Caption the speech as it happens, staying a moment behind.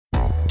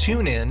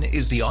TuneIn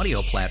is the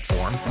audio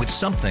platform with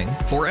something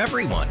for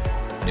everyone.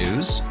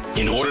 News.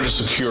 In order to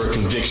secure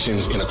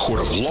convictions in a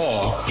court of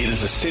law, it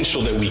is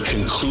essential that we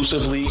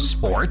conclusively.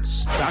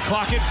 Sports. Shot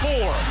clock at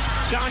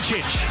 4.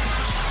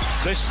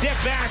 Doncic. The step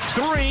back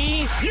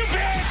 3. You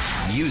bet.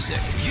 Music.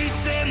 You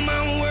set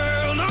my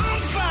world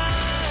on fire.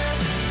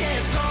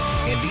 Yes,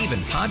 and even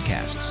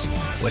podcasts.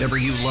 Whatever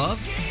you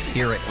love,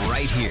 hear it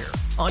right here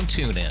on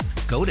TuneIn.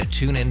 Go to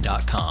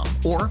TuneIn.com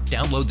or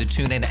download the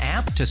TuneIn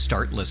app to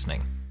start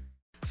listening.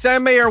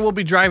 Sam Mayer will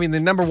be driving the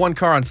number one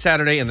car on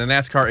Saturday in the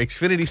NASCAR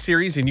Xfinity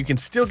Series, and you can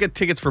still get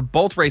tickets for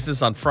both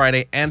races on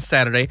Friday and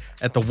Saturday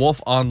at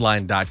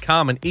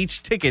thewolfonline.com, and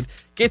each ticket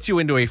gets you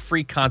into a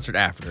free concert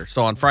after.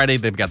 So on Friday,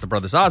 they've got the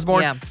Brothers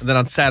Osborne, and then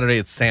on Saturday,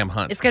 it's Sam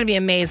Hunt. It's going to be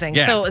amazing.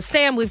 Yeah. So,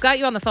 Sam, we've got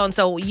you on the phone.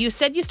 So you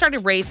said you started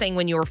racing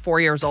when you were 4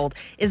 years old.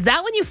 Is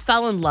that when you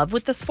fell in love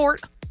with the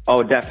sport?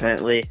 Oh,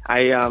 definitely.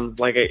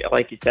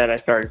 Like you said, I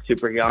started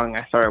super young.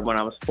 I started when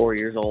I was 4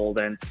 years old,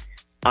 and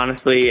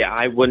honestly,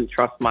 I wouldn't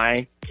trust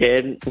my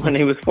kid when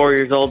he was 4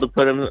 years old to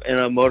put him in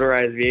a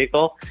motorized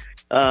vehicle.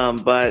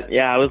 But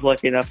yeah, I was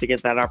lucky enough to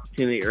get that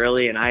opportunity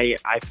early, and I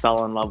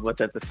fell in love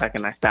with it the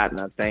second I sat in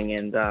that thing.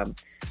 And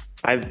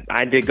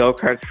I did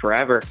go-karts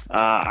forever.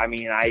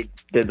 I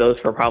did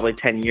those for probably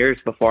 10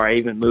 years before I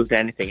even moved to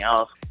anything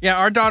else. Yeah,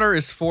 our daughter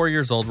is 4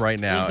 years old right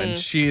now, and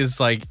she is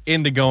like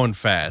into going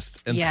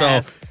fast. And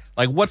so,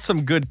 like, what's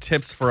some good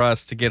tips for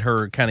us to get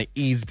her kind of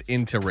eased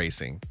into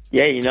racing?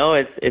 Yeah,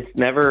 it's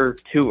never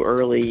too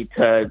early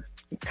to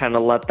kind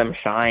of let them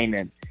shine,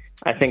 and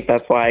I think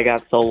that's why I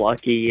got so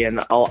lucky.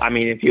 And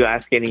if you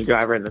ask any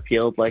driver in the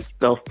field, like,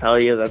 they'll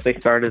tell you that they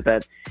started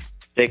at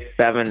 6,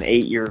 7,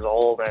 8 years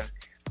old, and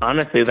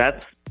honestly,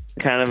 that's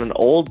kind of an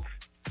old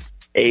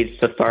age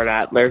to start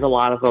at. There's a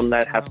lot of them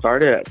that have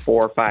started at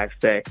 4, 5,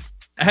 6.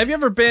 Have you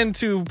ever been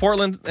to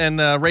Portland and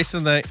raced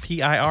in the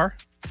PIR?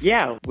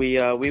 Yeah,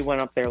 we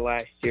went up there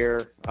last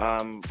year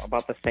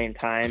about the same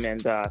time,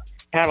 and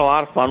had a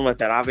lot of fun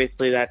with it.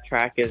 Obviously, that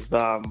track is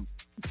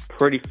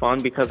pretty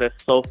fun because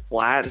it's so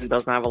flat and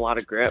doesn't have a lot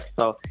of grip.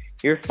 So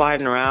you're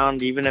sliding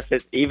around, even if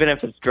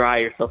it's dry,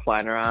 you're still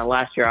sliding around.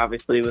 Last year,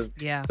 obviously, it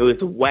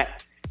was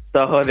wet,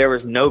 so there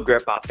was no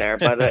grip out there.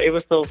 But it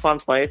was still a fun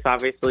place.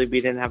 Obviously, we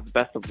didn't have the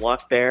best of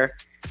luck there.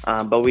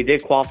 But we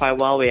did qualify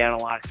well. We had a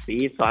lot of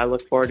speed, so I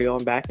look forward to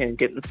going back and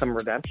getting some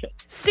redemption.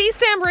 See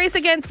Sam race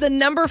against the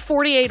number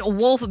 48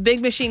 Wolf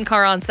Big Machine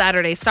car on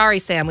Saturday. Sorry,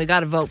 Sam, we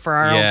got to vote for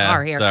our own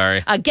car here.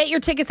 Sorry. Get your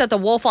tickets at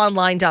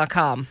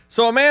thewolfonline.com.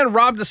 So a man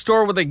robbed a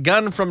store with a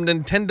gun from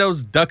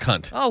Nintendo's Duck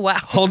Hunt. Oh, wow.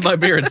 Hold My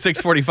Beer at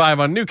 6:45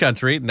 on New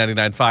Country,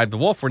 99.5 The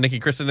Wolf. We're Nikki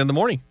Kristen in the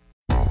morning.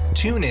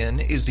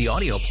 TuneIn is the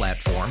audio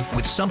platform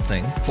with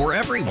something for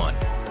everyone.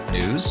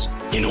 News.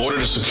 In order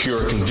to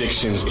secure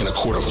convictions in a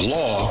court of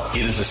law,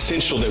 it is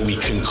essential that we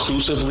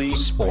conclusively.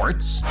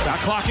 Sports. Shot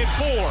clock at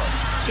 4.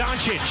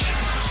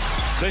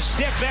 Doncic. The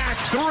step back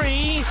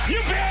 3.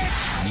 You bet.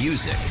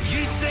 Music.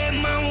 You set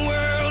my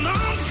world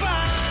on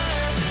fire.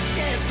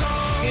 Yes,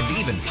 and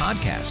even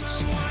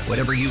podcasts.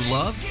 Whatever you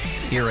love,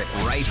 hear it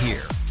right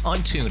here on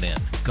TuneIn.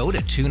 Go to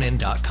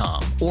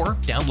TuneIn.com or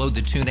download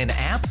the TuneIn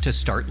app to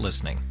start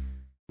listening.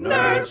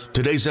 Nerds.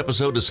 Today's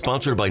episode is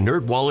sponsored by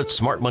NerdWallet's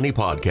Smart Money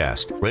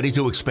Podcast. Ready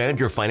to expand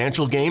your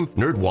financial game?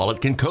 NerdWallet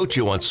can coach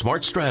you on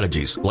smart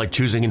strategies like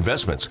choosing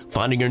investments,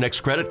 finding your next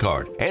credit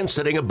card, and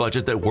setting a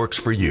budget that works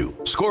for you.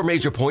 Score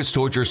major points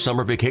towards your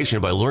summer vacation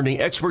by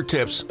learning expert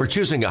tips for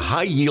choosing a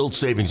high-yield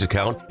savings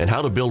account and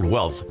how to build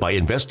wealth by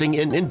investing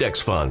in index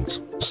funds.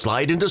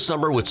 Slide into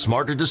summer with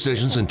smarter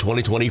decisions in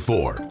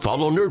 2024.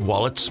 Follow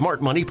NerdWallet's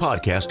Smart Money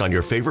Podcast on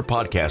your favorite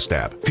podcast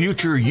app.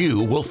 Future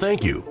you will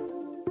thank you.